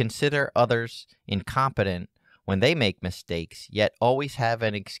 Do you consider others incompetent when they make mistakes, yet always have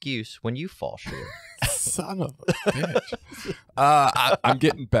an excuse when you fall short? Son of a bitch. I'm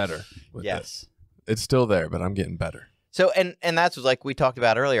getting better with Yes. It's still there, but I'm getting better. So, and that's like we talked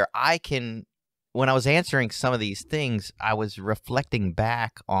about earlier. When I was answering some of these things, I was reflecting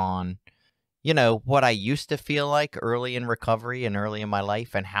back on, what I used to feel like early in recovery and early in my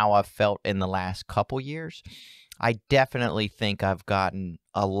life and how I've felt in the last couple years. I definitely think I've gotten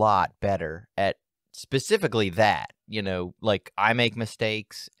a lot better at specifically that, like I make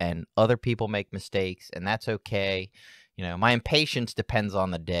mistakes and other people make mistakes, and that's okay. My impatience depends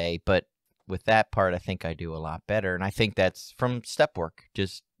on the day, but with that part, I think I do a lot better. And I think that's from step work,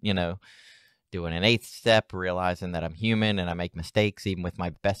 just, doing an 8th step, realizing that I'm human and I make mistakes even with my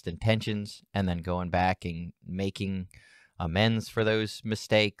best intentions, and then going back and making amends for those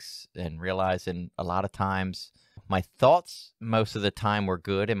mistakes and realizing a lot of times my thoughts most of the time were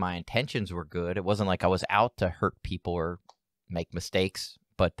good and my intentions were good. It wasn't like I was out to hurt people or make mistakes,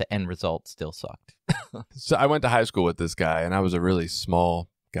 but the end result still sucked. So I went to high school with this guy, and I was a really small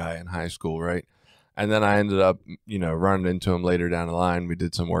guy in high school, right? And then I ended up, running into him later down the line. We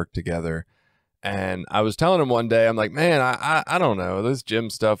did some work together. And I was telling him one day, I'm like, man, I don't know, this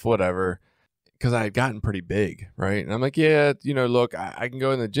gym stuff, whatever, because I had gotten pretty big, right? And I'm like, yeah, look, I can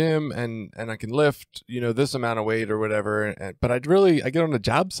go in the gym and I can lift, this amount of weight or whatever. But I get on a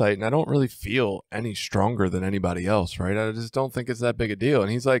job site and I don't really feel any stronger than anybody else, right? I just don't think it's that big a deal. And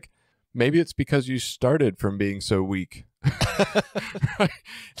he's like, maybe it's because you started from being so weak. Right?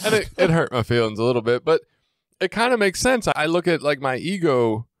 And it hurt my feelings a little bit, but it kind of makes sense. I look at like my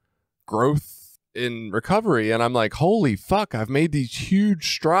ego growth in recovery, and I'm like, holy fuck, I've made these huge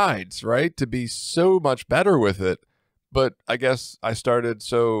strides, right, to be so much better with it. But I guess I started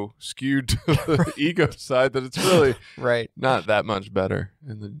so skewed to the ego side that it's really not that much better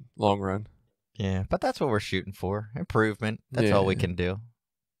in the long run. Yeah, but that's what we're shooting for. Improvement. That's all we can do.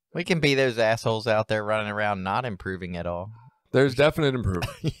 We can be those assholes out there running around not improving at all. There's definite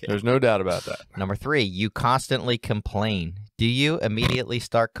improvement. Yeah. There's no doubt about that. Number 3, you constantly complain. Do you immediately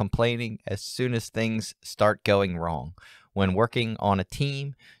start complaining as soon as things start going wrong? When working on a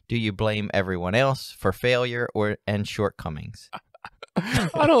team, do you blame everyone else for failure and shortcomings?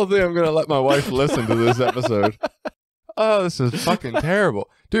 I don't think I'm going to let my wife listen to this episode. Oh, this is fucking terrible.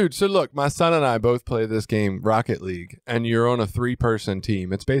 Dude, so look, my son and I both play this game, Rocket League, and you're on a 3-person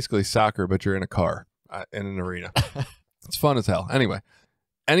team. It's basically soccer, but you're in a car in an arena. It's fun as hell. Anyway,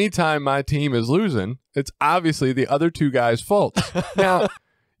 anytime my team is losing, it's obviously the other 2 guys' fault. Now,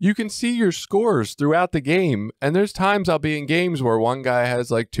 you can see your scores throughout the game, and there's times I'll be in games where one guy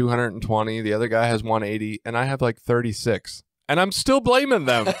has like 220, the other guy has 180, and I have like 36. And I'm still blaming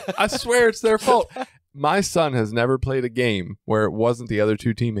them. I swear it's their fault. My son has never played a game where it wasn't the other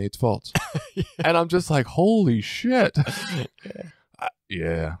 2 teammates' faults. Yeah. And I'm just like, holy shit.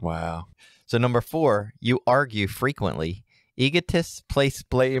 Yeah, wow. So number 4, you argue frequently. Egotists place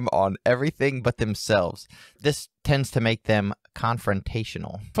blame on everything but themselves. This tends to make them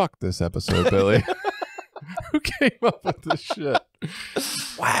confrontational. Fuck this episode, Billy. Who came up with this shit?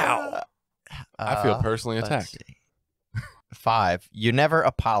 Wow. I feel personally attacked. 5, you never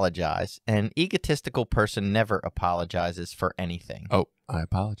apologize. An egotistical person never apologizes for anything. Oh, I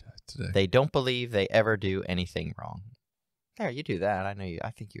apologize today. They don't believe they ever do anything wrong. There, you do that. I know you.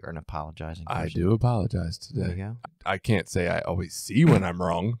 I think you're an apologizing person. I do apologize today. There you go. I can't say I always see when I'm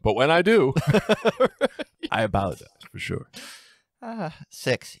wrong, but when I do, I apologize for sure.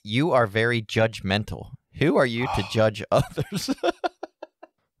 6, you are very judgmental. Who are you to judge others?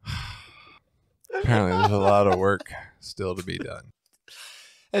 Apparently, there's a lot of work still to be done.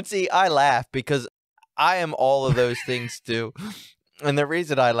 And see, I laugh because I am all of those things too. And the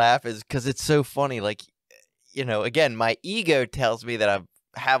reason I laugh is because it's so funny. Like, again, my ego tells me that I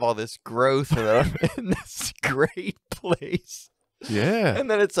have all this growth and that I'm in this great place. Yeah.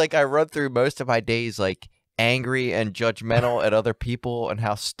 And then it's like I run through most of my days like angry and judgmental at other people and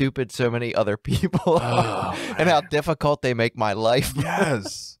how stupid so many other people are and how difficult they make my life.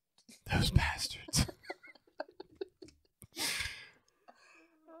 Yes. Those bastards.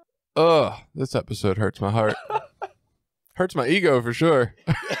 This episode hurts my heart. Hurts my ego for sure.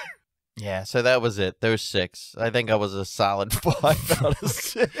 Yeah, so that was it. Those 6. I think I was a solid 5 out of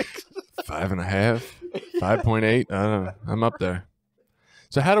 6. 5.5, 5.8. I don't know. I'm up there.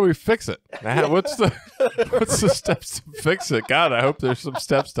 So how do we fix it? What's the steps to fix it? God, I hope there's some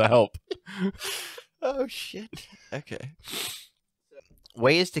steps to help. Oh shit. Okay.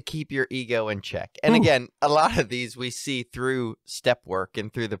 Ways to keep your ego in check. And again, a lot of these we see through step work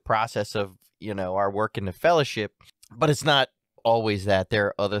and through the process of, our work in the fellowship, but it's not always that. There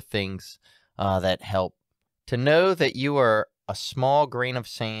are other things that help. To know that you are a small grain of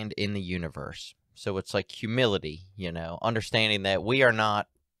sand in the universe. So it's like humility, understanding that we are not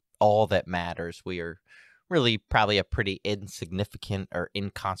all that matters. We are really probably a pretty insignificant or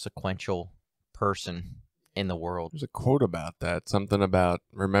inconsequential person in the world. There's a quote about that. Something about,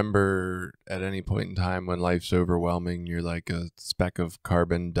 remember at any point in time when life's overwhelming, you're like a speck of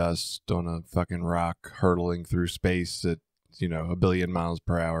carbon dust on a fucking rock hurtling through space at, 1 billion miles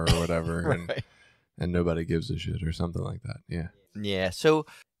per hour or whatever. Right. And nobody gives a shit or something like that. Yeah. Yeah. So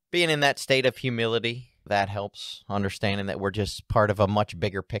being in that state of humility, that helps, understanding that we're just part of a much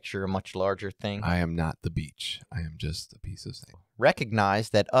bigger picture, a much larger thing. I am not the beach. I am just a piece of sand. Recognize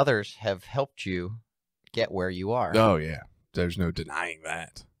that others have helped you get where you are. Oh, yeah. There's no denying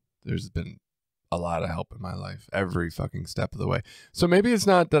that. There's been a lot of help in my life every fucking step of the way. So maybe it's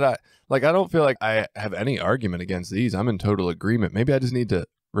not that I don't feel like I have any argument against these. I'm in total agreement. Maybe I just need to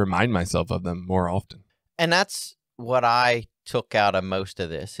remind myself of them more often. And that's what I took out of most of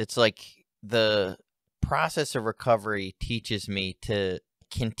this. It's like the process of recovery teaches me to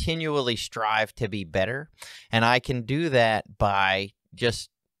continually strive to be better. And I can do that by just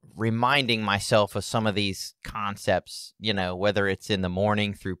reminding myself of some of these concepts, whether it's in the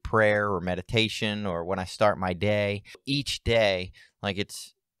morning through prayer or meditation or when I start my day. Each day, like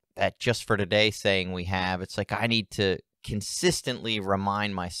it's that just for today saying we have, it's like I need to consistently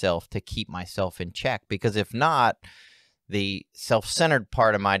remind myself to keep myself in check, because if not, the self-centered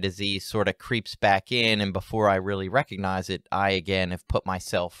part of my disease sort of creeps back in, and before I really recognize it, I again have put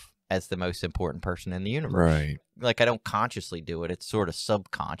myself as the most important person in the universe. Right. Like I don't consciously do it. It's sort of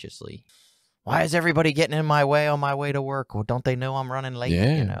subconsciously. Why is everybody getting in my way on my way to work? Well, don't they know I'm running late?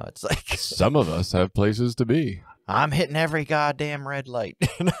 Yeah. It's like some of us have places to be. I'm hitting every goddamn red light.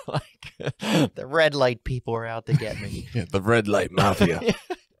 Like the red light people are out to get me. Yeah, the red light mafia.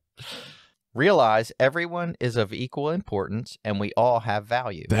 Realize everyone is of equal importance and we all have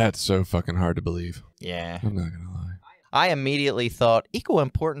value. That's so fucking hard to believe. Yeah. I'm not going to lie. I immediately thought, equal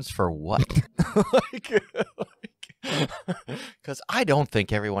importance for what? Because I don't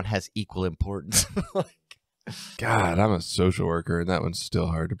think everyone has equal importance. God, I'm a social worker and that one's still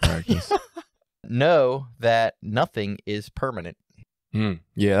hard to practice. Know that nothing is permanent.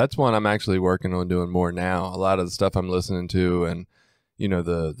 Yeah, that's one I'm actually working on doing more now. A lot of the stuff I'm listening to and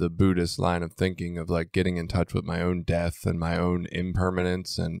the Buddhist line of thinking of like getting in touch with my own death and my own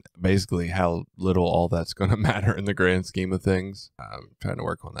impermanence and basically how little all that's going to matter in the grand scheme of things. I'm trying to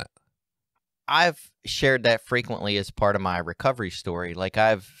work on that. I've shared that frequently as part of my recovery story. Like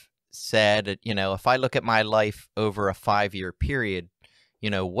I've said, if I look at my life over a 5-year period,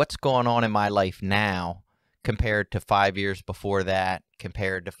 what's going on in my life now compared to 5 years before that,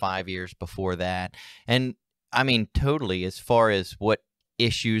 compared to 5 years before that. And I mean, totally, as far as what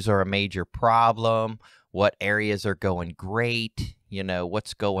issues are a major problem, what areas are going great,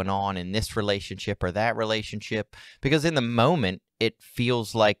 what's going on in this relationship or that relationship. Because in the moment, it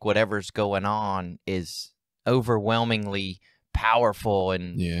feels like whatever's going on is overwhelmingly powerful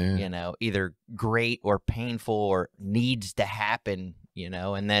and, either great or painful or needs to happen,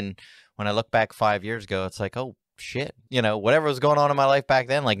 And then when I look back 5 years ago, it's like, oh, shit, whatever was going on in my life back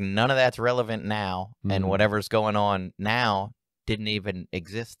then, like none of that's relevant now. And whatever's going on now didn't even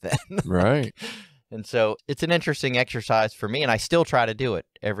exist then. Right. And so it's an interesting exercise for me, and I still try to do it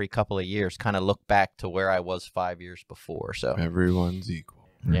every couple of years, kind of look back to where I was 5 years before. So everyone's equal.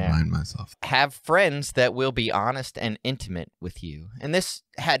 Remind myself. Have friends that will be honest and intimate with you. And this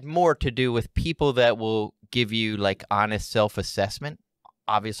had more to do with people that will give you like honest self-assessment.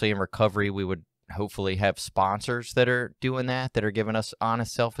 Obviously in recovery, we would hopefully have sponsors that are doing that are giving us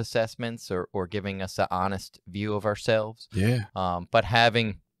honest self-assessments or giving us an honest view of ourselves. Yeah. But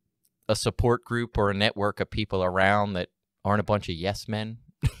having a support group or a network of people around that aren't a bunch of yes men.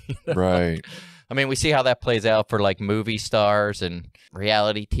 Right. I mean, we see how that plays out for like movie stars and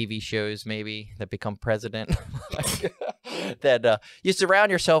reality TV shows maybe that become president. That you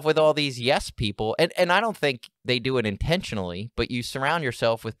surround yourself with all these yes people. And I don't think they do it intentionally, but you surround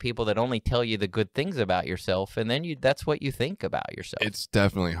yourself with people that only tell you the good things about yourself. And then that's what you think about yourself. It's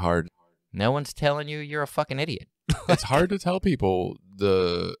definitely hard. No one's telling you you're a fucking idiot. It's hard to tell people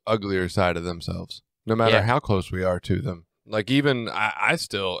the uglier side of themselves, no matter how close we are to them. Like even I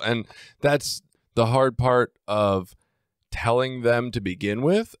still, and that's the hard part of telling them to begin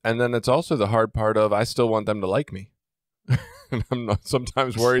with. And then it's also the hard part of I still want them to like me. And I'm not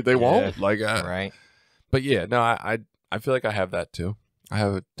sometimes worried they won't. Right. But yeah, no, I feel like I have that too. I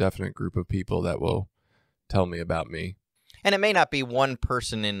have a definite group of people that will tell me about me. And it may not be one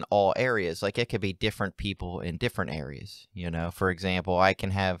person in all areas. Like it could be different people in different areas. For example, I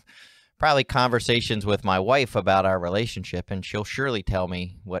can have probably conversations with my wife about our relationship, and she'll surely tell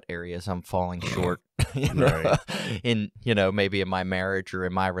me what areas I'm falling short. Right. in, maybe in my marriage or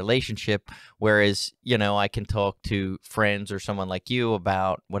in my relationship. Whereas, I can talk to friends or someone like you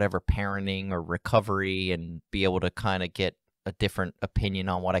about whatever parenting or recovery and be able to kind of get a different opinion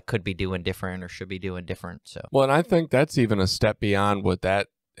on what I could be doing different or should be doing different. So, Well, and I think that's even a step beyond what that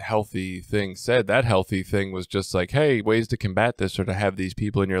healthy thing said. That healthy thing was just like, hey, ways to combat this or to have these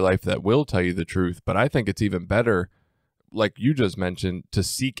people in your life that will tell you the truth. But I think it's even better, like you just mentioned, to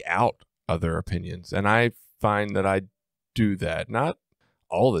seek out other opinions. And I find that I do that, not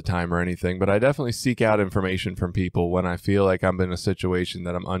all the time or anything, but I definitely seek out information from people when I feel like I'm in a situation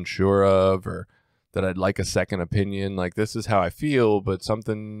that I'm unsure of or that I'd like a second opinion. Like, this is how I feel, but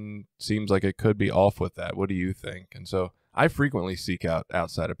something seems like it could be off with that. What do you think? And so I frequently seek out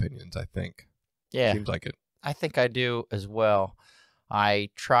outside opinions, I think. yeah, Seems like it. I think I do as well. I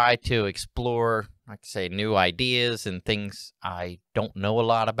try to explore, like I say, new ideas and things I don't know a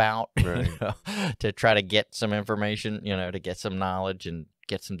lot about, Right. to try to get some information, to get some knowledge and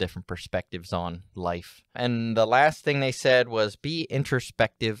get some different perspectives on life. And the last thing they said was be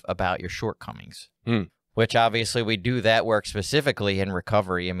introspective about your shortcomings, which obviously we do that work specifically in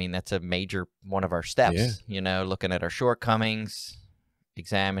recovery. I mean, that's a major one of our steps, looking at our shortcomings,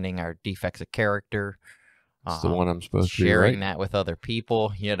 examining our defects of character. It's the one I'm supposed to be, sharing right? that with other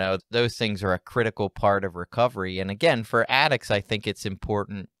people. Those things are a critical part of recovery. And again, for addicts, I think it's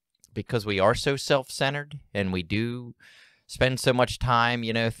important because we are so self-centered and we do spend so much time,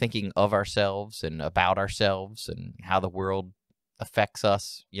 thinking of ourselves and about ourselves and how the world affects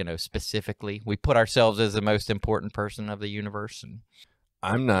us, specifically. We put ourselves as the most important person of the universe. And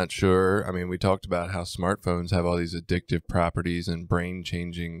I'm not sure. I mean, we talked about how smartphones have all these addictive properties and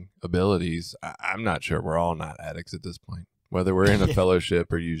brain-changing abilities. I'm not sure. We're all not addicts at this point, whether we're in a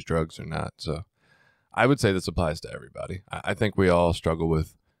fellowship or use drugs or not. So I would say this applies to everybody. I think we all struggle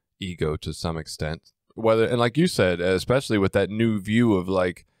with ego to some extent. And like you said, especially with that new view of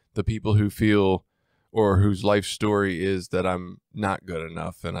like the people who feel or whose life story is that I'm not good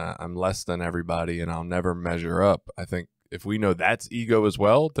enough and I'm less than everybody and I'll never measure up. I think if we know that's ego as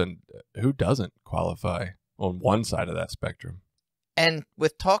well, then who doesn't qualify on one side of that spectrum? And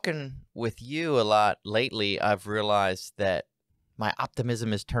with talking with you a lot lately, I've realized that my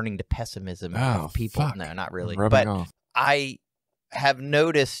optimism is turning to pessimism of people. Fuck. No, not really. I'm rubbing But off. I have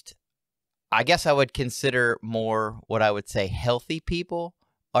noticed, I guess I would consider more what I would say healthy people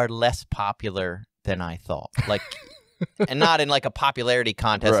are less popular than I thought. Like, and not in like a popularity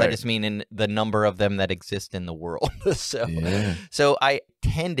contest. Right. I just mean in the number of them that exist in the world. Yeah. So I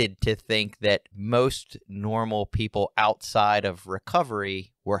tended to think that most normal people outside of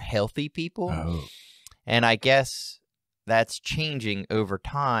recovery were healthy people. Oh. And I guess that's changing over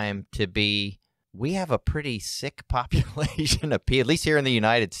time to be, we have a pretty sick population of people, at least here in the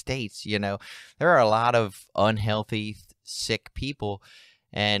United States. There are a lot of unhealthy, sick people.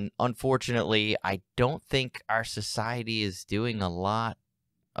 And unfortunately, I don't think our society is doing a lot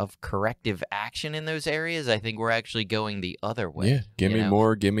of corrective action in those areas. I think we're actually going the other way. Yeah. Give me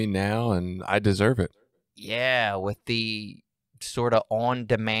more, give me now, and I deserve it. Yeah, with the sort of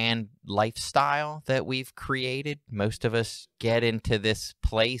on-demand lifestyle that we've created, most of us get into this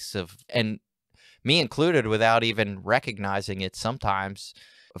place of, and me included, without even recognizing it sometimes.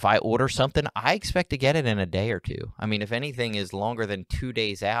 If I order something, I expect to get it in a day or two. I mean, if anything is longer than 2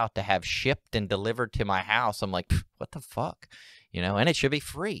 days out to have shipped and delivered to my house, I'm like, what the fuck? And it should be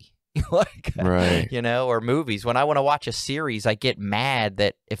free. Right. Or movies. When I want to watch a series, I get mad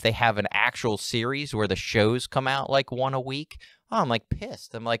that if they have an actual series where the shows come out like one a week, I'm like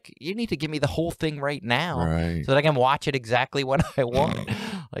pissed. I'm like, you need to give me the whole thing right now Right. so that I can watch it exactly when I want.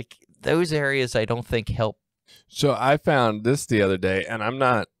 Like, those areas I don't think help. So I found this the other day, and I'm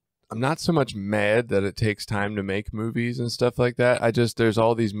not so much mad that it takes time to make movies and stuff like that. There's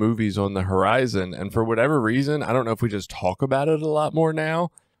all these movies on the horizon, and for whatever reason, I don't know if we just talk about it a lot more now,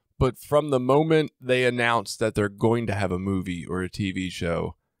 but from the moment they announce that they're going to have a movie or a TV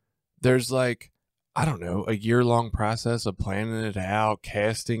show, there's like, I don't know, a year-long process of planning it out,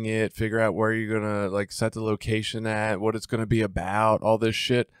 casting it, figure out where you're going to like set the location at, what it's going to be about, all this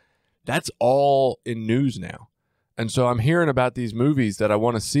shit. That's all in news now. And so I'm hearing about these movies that I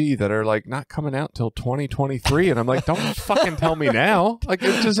want to see that are like not coming out till 2023. And I'm like, don't fucking tell me now. Like,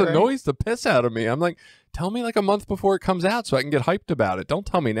 it just annoys the piss out of me. I'm like, tell me like a month before it comes out so I can get hyped about it. Don't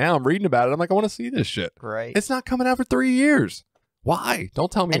tell me now. I'm reading about it. I'm like, I want to see this shit. Right. It's not coming out for 3 years. Why?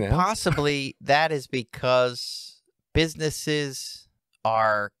 Don't tell me And now. possibly that is because businesses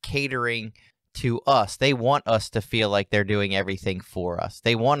are catering to us. They want us to feel like they're doing everything for us.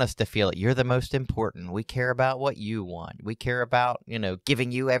 They want us to feel like you're the most important. We care about what you want. We care about,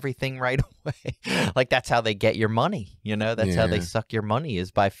 giving you everything right away. Like that's how they get your money. That's how they suck your money,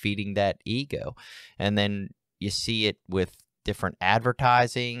 is by feeding that ego. And then you see it with different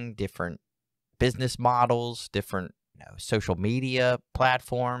advertising, different business models, different social media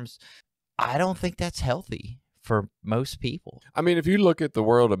platforms. I don't think that's healthy for most people. I mean, if you look at the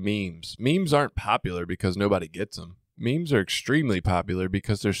world of memes aren't popular because nobody gets them. Memes are extremely popular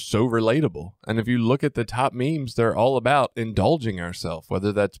because they're so relatable. And if you look at the top memes, they're all about indulging ourselves,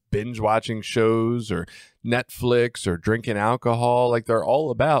 whether that's binge watching shows or Netflix or drinking alcohol. Like they're all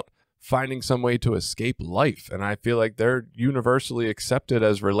about finding some way to escape life. And I feel like they're universally accepted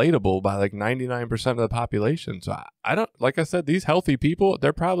as relatable by like 99% of the population. So I don't, like I said, these healthy people,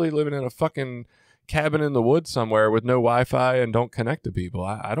 they're probably living in a fucking cabin in the woods somewhere with no Wi-Fi and don't connect to people.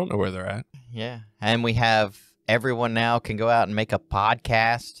 I don't know where they're at. Yeah. And we have everyone now can go out and make a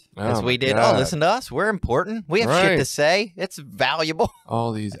podcast as we did. God. Oh, listen to us. We're important. We have shit to say. It's valuable.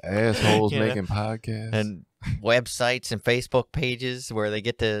 All these assholes making podcasts. And websites and Facebook pages where they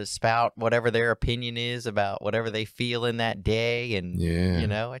get to spout whatever their opinion is about whatever they feel in that day. And,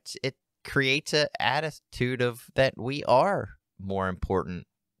 it creates an attitude of that we are more important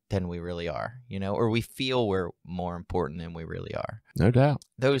than we really are, or we feel we're more important than we really are. No doubt.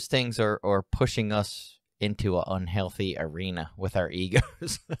 Those things are pushing us into an unhealthy arena with our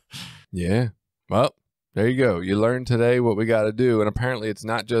egos. Yeah. Well, there you go. You learned today what we got to do. And apparently it's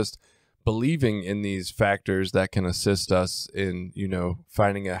not just believing in these factors that can assist us in,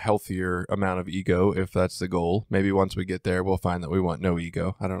 finding a healthier amount of ego, if that's the goal. Maybe once we get there, we'll find that we want no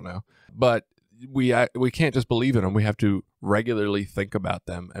ego. I don't know. But we can't just believe in them. We have to regularly think about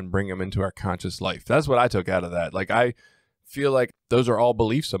them and bring them into our conscious life. That's what I took out of that. Like, I feel like those are all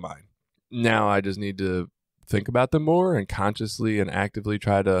beliefs of mine. Now I just need to think about them more and consciously and actively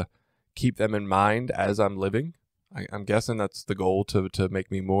try to keep them in mind as I'm living. I'm guessing that's the goal, to make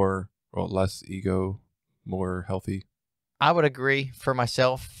me less ego, more healthy. I would agree. For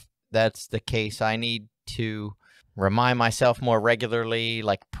myself, that's the case. I need to remind myself more regularly,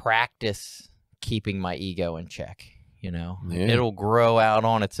 like practice keeping my ego in check. It'll grow out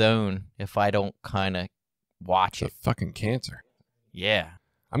on its own if I don't kind of watch it. It's a fucking cancer. Yeah.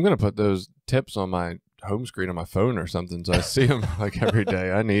 I'm going to put those tips on my home screen on my phone or something so I see them like every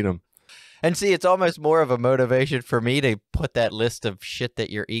day. I need them. And see, it's almost more of a motivation for me to put that list of shit that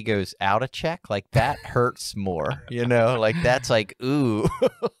your ego's out of check. Like that hurts more, like that's like, ooh,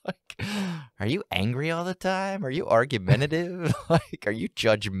 like, are you angry all the time? Are you argumentative? Like, are you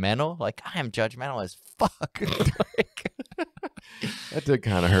judgmental? Like, I am judgmental as fuck. Like, that did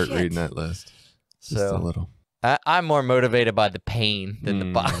kind of hurt reading that list. Just a little. I'm more motivated by the pain than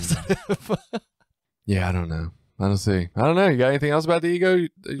the positive. Yeah, I don't know. I don't know. You got anything else about the ego?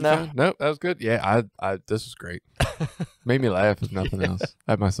 No. Nope, that was good. Yeah, this was great. Made me laugh if nothing else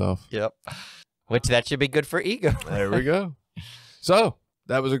at myself. Yep. Which that should be good for ego. There we go. So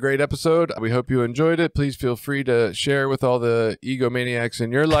that was a great episode. We hope you enjoyed it. Please feel free to share with all the egomaniacs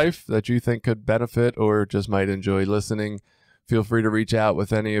in your life that you think could benefit or just might enjoy listening. Feel free to reach out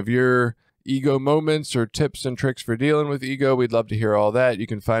with any of your ego moments or tips and tricks for dealing with ego. We'd love to hear all that. You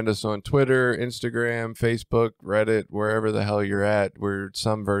can find us on Twitter, Instagram, Facebook, Reddit, wherever the hell you're at. We're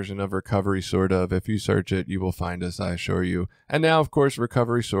some version of Recovery Sort Of. If you search it, you will find us, I assure you. And now, of course,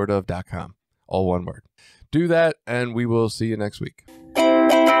 recoverysortof.com. All one word. Do that, and we will see you next week.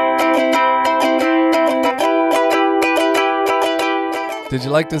 Did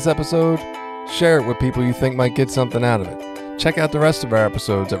you like this episode? Share it with people you think might get something out of it. Check out the rest of our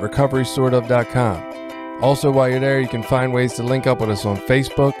episodes at recoverysortof.com. Also, while you're there, you can find ways to link up with us on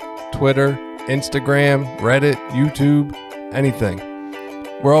Facebook, Twitter, Instagram, Reddit, YouTube, anything.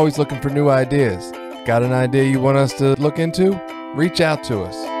 We're always looking for new ideas. Got an idea you want us to look into? Reach out to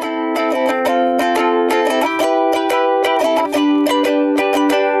us.